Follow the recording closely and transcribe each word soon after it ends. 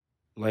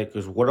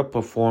Lakers, what a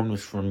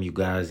performance from you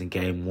guys in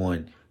game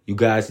one. You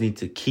guys need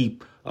to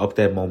keep up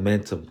that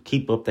momentum,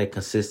 keep up that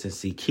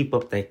consistency, keep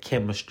up that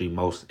chemistry,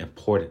 most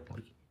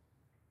importantly.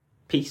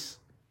 Peace.